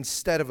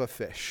instead of a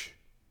fish?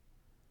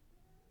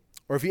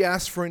 Or if he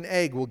asks for an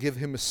egg, will give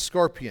him a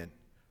scorpion?"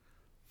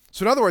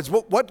 So in other words,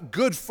 what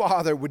good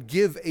father would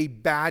give a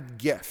bad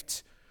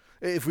gift?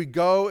 If we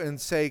go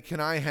and say, "Can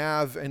I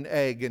have an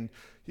egg?" and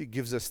he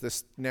gives us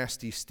this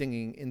nasty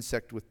stinging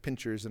insect with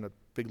pinchers and a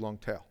big long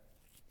tail.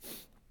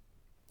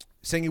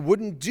 Saying he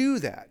wouldn't do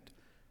that.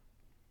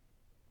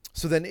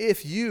 So then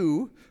if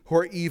you, who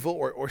are evil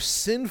or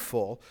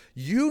sinful,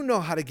 you know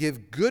how to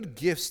give good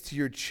gifts to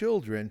your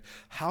children,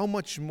 how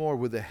much more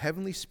will the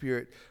Heavenly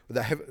Spirit, or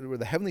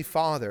the Heavenly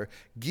Father,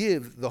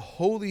 give the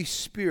Holy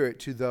Spirit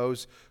to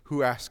those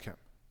who ask Him?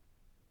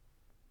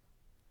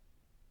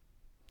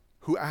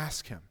 Who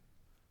ask Him.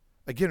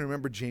 Again,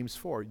 remember James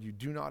 4, you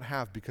do not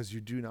have because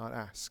you do not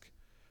ask.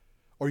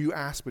 Or you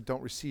ask but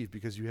don't receive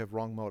because you have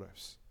wrong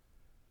motives.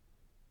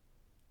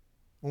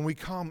 When we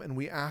come and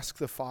we ask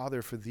the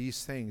Father for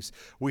these things,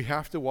 we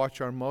have to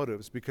watch our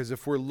motives, because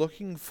if we're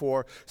looking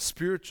for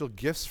spiritual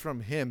gifts from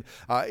Him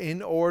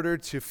in order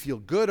to feel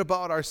good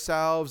about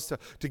ourselves,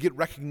 to get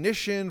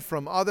recognition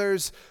from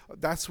others,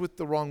 that's with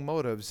the wrong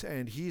motives,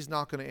 and He's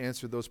not going to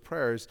answer those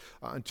prayers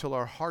until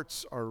our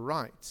hearts are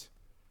right.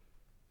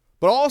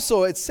 But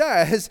also it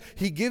says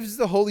He gives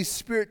the Holy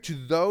Spirit to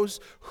those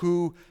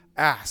who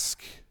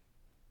ask.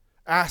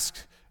 Ask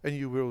and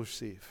you will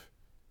receive.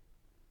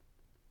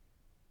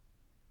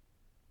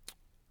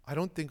 I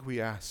don't think we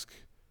ask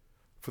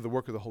for the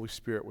work of the Holy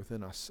Spirit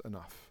within us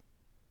enough.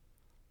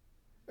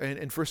 And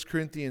in 1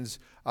 Corinthians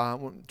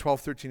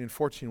 12, 13, and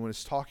 14, when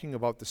it's talking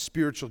about the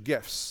spiritual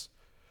gifts,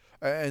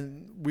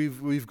 and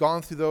we've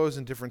gone through those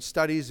in different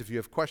studies. If you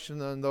have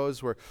questions on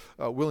those, we're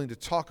willing to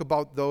talk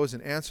about those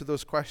and answer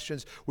those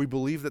questions. We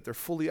believe that they're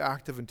fully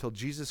active until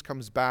Jesus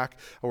comes back.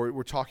 Or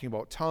we're talking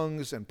about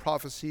tongues and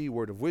prophecy,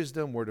 word of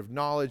wisdom, word of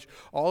knowledge,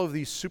 all of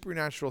these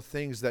supernatural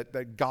things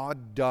that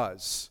God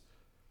does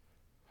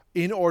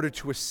in order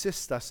to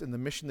assist us in the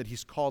mission that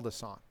He's called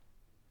us on.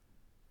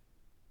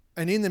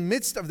 And in the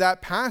midst of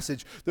that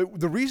passage, the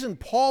reason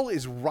Paul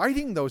is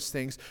writing those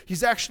things,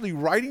 he's actually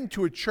writing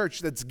to a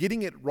church that's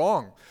getting it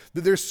wrong.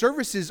 That their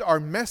services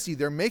are messy,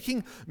 they're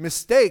making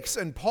mistakes,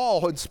 and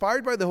Paul,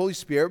 inspired by the Holy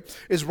Spirit,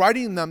 is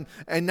writing them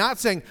and not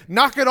saying,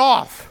 "Knock it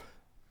off.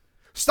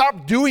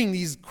 Stop doing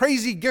these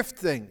crazy gift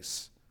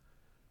things."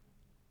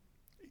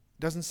 He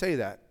doesn't say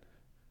that.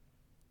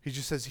 He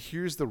just says,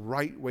 here's the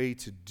right way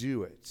to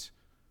do it.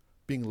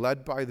 Being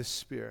led by the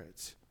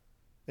Spirit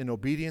in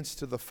obedience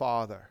to the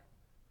Father.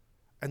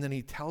 And then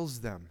he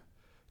tells them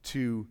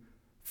to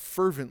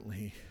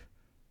fervently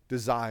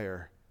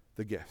desire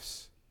the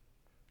gifts.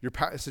 Your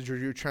passage or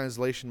your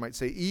translation might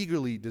say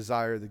eagerly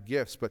desire the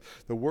gifts, but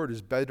the word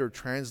is better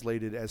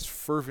translated as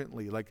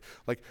fervently, like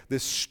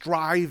this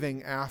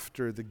striving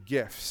after the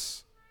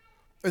gifts.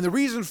 And the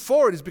reason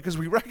for it is because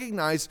we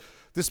recognize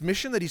this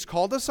mission that He's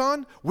called us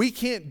on, we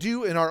can't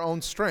do in our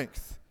own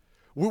strength.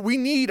 We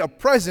need a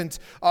present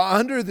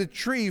under the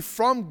tree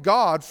from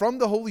God, from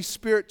the Holy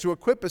Spirit, to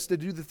equip us to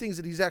do the things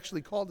that He's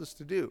actually called us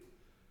to do.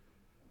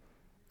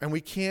 And we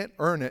can't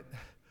earn it.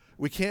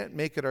 We can't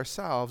make it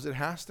ourselves. It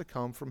has to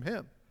come from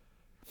Him.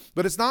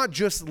 But it's not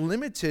just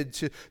limited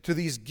to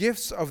these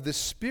gifts of the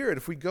Spirit.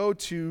 If we go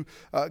to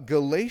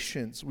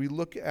Galatians, we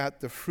look at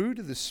the fruit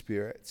of the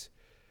Spirit.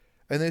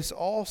 And this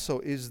also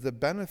is the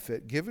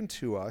benefit given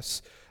to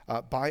us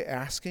by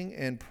asking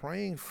and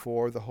praying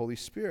for the Holy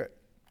Spirit.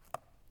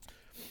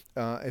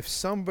 If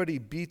somebody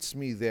beats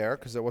me there,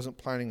 because I wasn't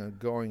planning on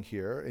going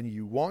here, and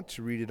you want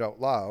to read it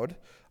out loud,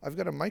 I've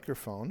got a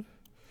microphone.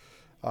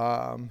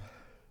 And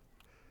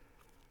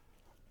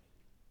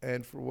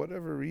for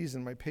whatever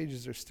reason, my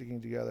pages are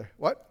sticking together.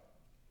 What?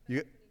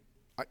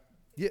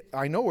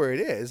 I know where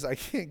it is. I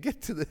can't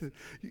get to the...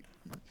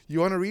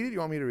 You want to read it? You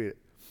want me to read it?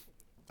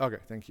 Okay,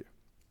 thank you.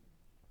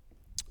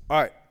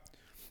 All right.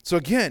 So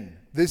again,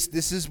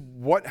 this is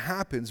what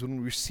happens when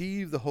we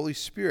receive the Holy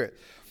Spirit.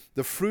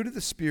 The fruit of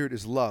the Spirit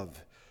is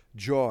love,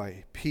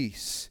 joy,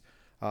 peace,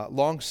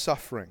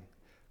 long-suffering,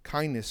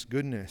 kindness,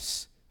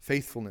 goodness,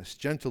 faithfulness,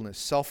 gentleness,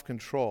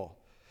 self-control.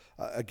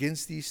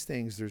 Against these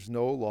things there's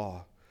no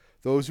law.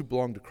 Those who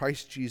belong to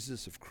Christ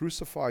Jesus have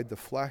crucified the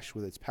flesh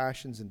with its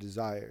passions and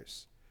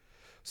desires.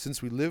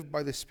 Since we live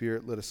by the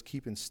Spirit, let us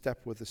keep in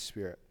step with the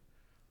Spirit.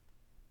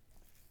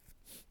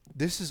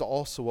 This is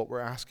also what we're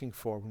asking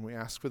for when we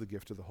ask for the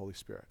gift of the Holy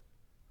Spirit.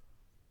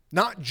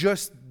 Not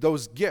just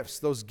those gifts.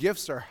 Those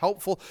gifts are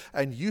helpful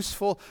and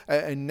useful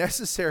and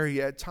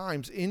necessary at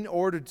times in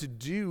order to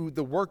do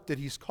the work that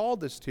He's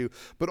called us to.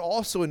 But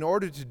also in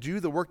order to do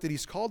the work that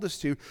He's called us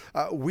to,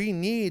 we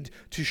need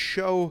to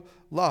show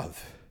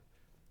love,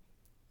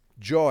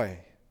 joy,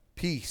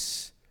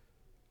 peace,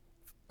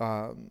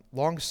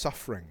 long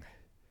suffering.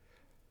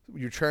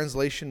 Your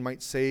translation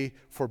might say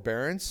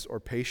forbearance or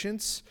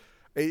patience.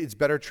 It's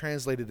better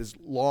translated as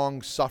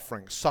long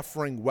suffering,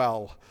 suffering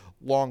well,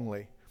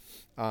 longly.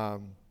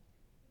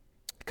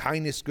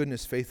 Kindness,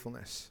 goodness,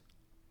 faithfulness.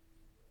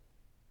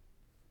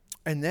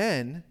 And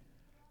then,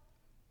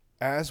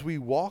 as we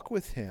walk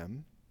with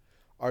him,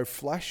 our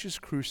flesh is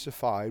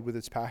crucified with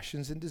its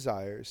passions and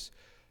desires,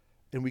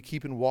 and we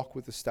keep and walk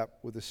with the step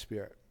with the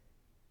Spirit.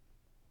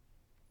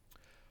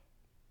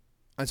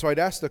 And so I'd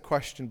asked the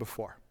question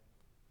before.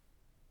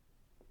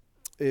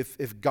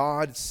 If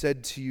God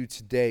said to you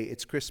today,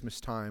 it's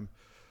Christmas time,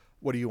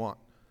 what do you want?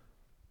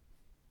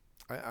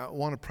 I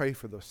want to pray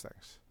for those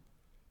things.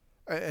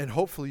 And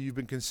hopefully you've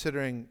been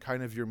considering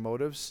kind of your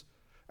motives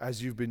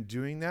as you've been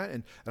doing that.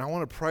 And I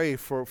want to pray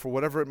for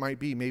whatever it might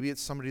be. Maybe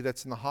it's somebody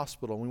that's in the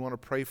hospital, and we want to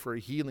pray for a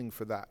healing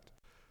for that.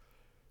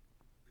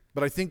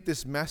 But I think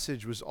this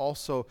message was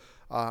also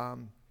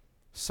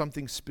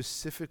something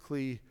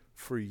specifically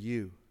for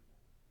you,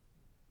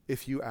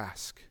 if you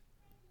ask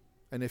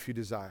and if you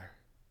desire.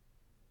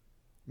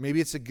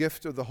 Maybe it's a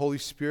gift of the Holy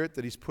Spirit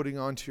that he's putting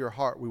onto your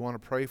heart. We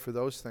want to pray for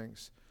those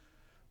things.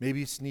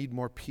 Maybe it's need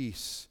more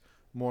peace,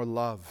 more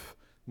love,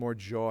 more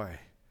joy.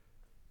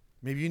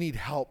 Maybe you need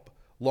help,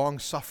 long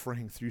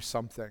suffering through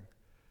something,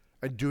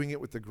 and doing it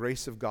with the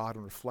grace of God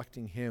and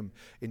reflecting him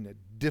in a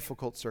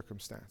difficult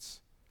circumstance.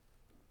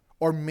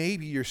 Or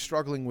maybe you're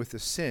struggling with a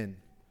sin,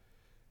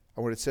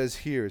 and what it says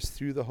here is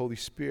through the Holy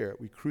Spirit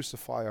we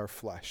crucify our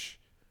flesh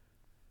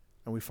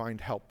and we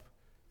find help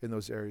in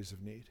those areas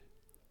of need.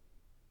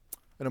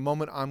 In a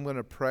moment, I'm going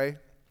to pray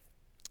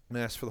and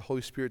ask for the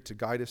Holy Spirit to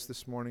guide us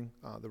this morning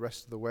the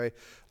rest of the way. I'd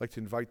like to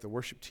invite the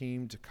worship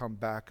team to come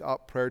back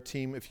up. Prayer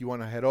team, if you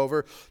want to head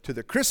over to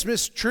the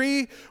Christmas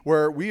tree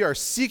where we are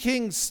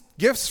seeking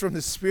gifts from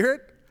the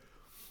Spirit.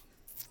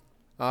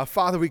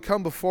 Father, we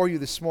come before you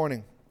this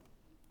morning,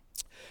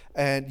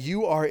 and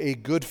you are a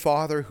good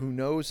Father who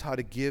knows how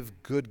to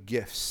give good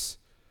gifts.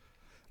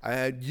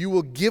 You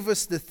will give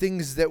us the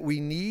things that we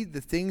need,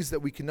 the things that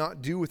we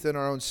cannot do within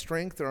our own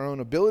strength or our own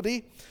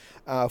ability.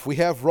 If we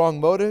have wrong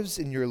motives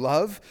in your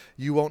love,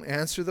 you won't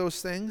answer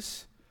those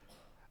things.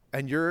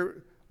 And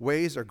your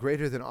ways are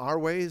greater than our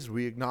ways.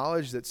 We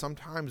acknowledge that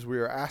sometimes we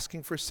are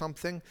asking for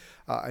something,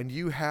 and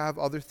you have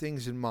other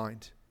things in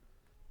mind.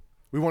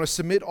 We want to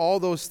submit all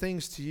those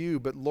things to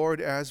you, but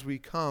Lord, as we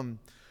come,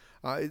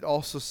 it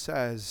also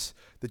says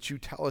that you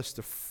tell us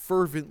to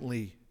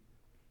fervently,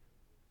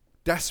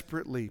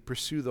 desperately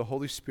pursue the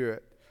Holy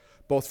Spirit,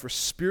 both for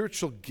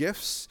spiritual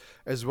gifts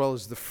as well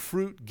as the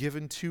fruit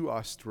given to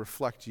us to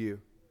reflect you.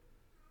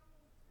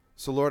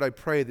 So Lord, I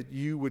pray that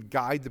you would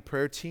guide the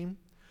prayer team,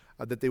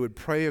 that they would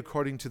pray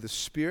according to the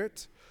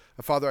Spirit.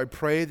 Father, I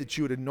pray that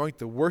you would anoint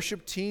the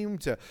worship team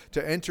to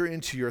enter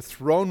into your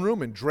throne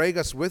room and drag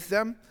us with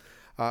them,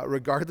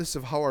 regardless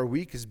of how our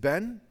week has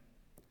been.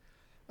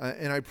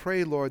 And I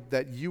pray, Lord,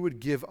 that you would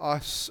give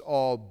us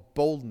all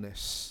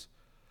boldness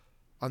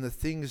on the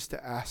things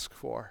to ask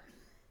for.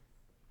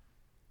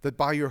 That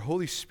by your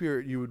Holy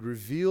Spirit you would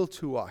reveal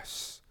to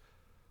us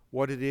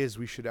what it is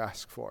we should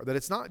ask for. That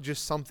it's not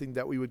just something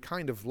that we would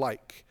kind of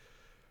like,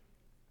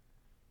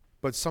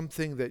 but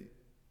something that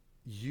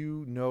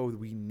you know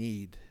we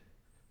need.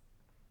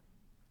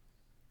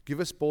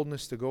 Give us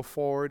boldness to go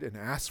forward and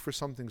ask for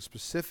something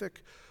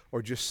specific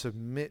or just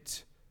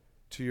submit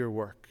to your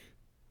work.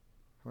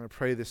 I want to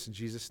pray this in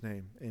Jesus'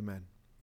 name. Amen.